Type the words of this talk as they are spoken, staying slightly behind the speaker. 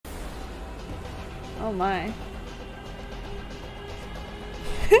Oh my.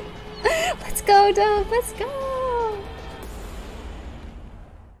 Let's go, Dove! Let's go!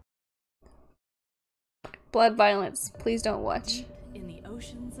 Blood violence. Please don't watch. In the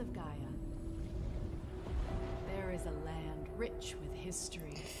oceans of Gaia, there is a land rich with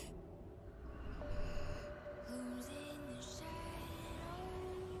history.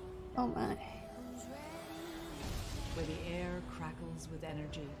 Oh my. Where the air crackles with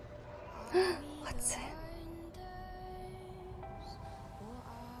energy. What's it?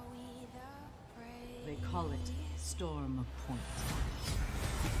 They call it Storm Point.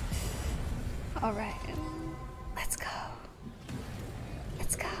 Alright. Let's go.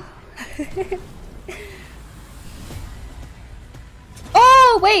 Let's go.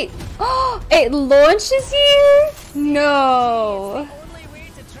 Oh, wait! Oh, it launches you? No.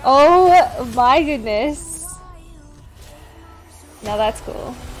 Oh my goodness. Now that's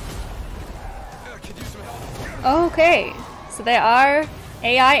cool. Okay. So there are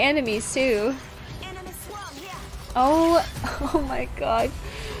AI enemies too. Oh, oh my god.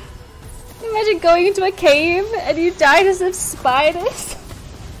 Imagine going into a cave and you die to some spiders.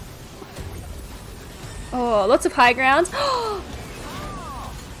 Oh, lots of high ground.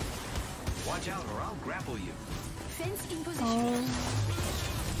 Watch out or I'll grapple you. Fence in position. Oh.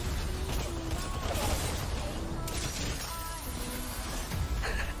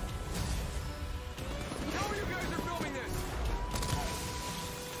 How are you guys filming this?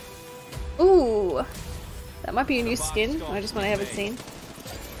 Ooh. That might be a new skin. I just want to have it seen.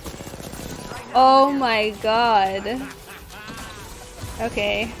 Oh my god.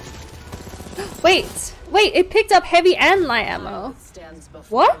 Okay. Wait! Wait, it picked up heavy and light ammo.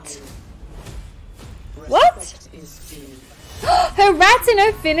 What? What? Her rat's in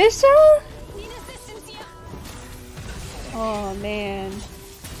her finisher? Oh man.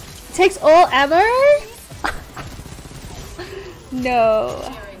 It takes all ammo?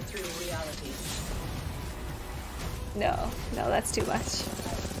 No. No, no, that's too much.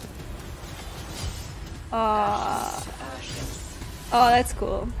 Oh, that's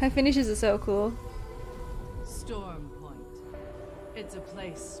cool. Her finishes are so cool. Storm Point. It's a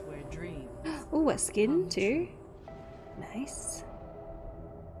place where dreams. Ooh, a skin too. Nice.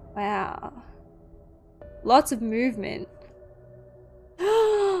 Wow. Lots of movement.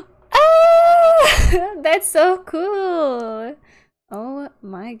 Ah! That's so cool. Oh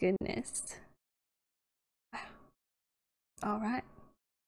my goodness. Wow. All right.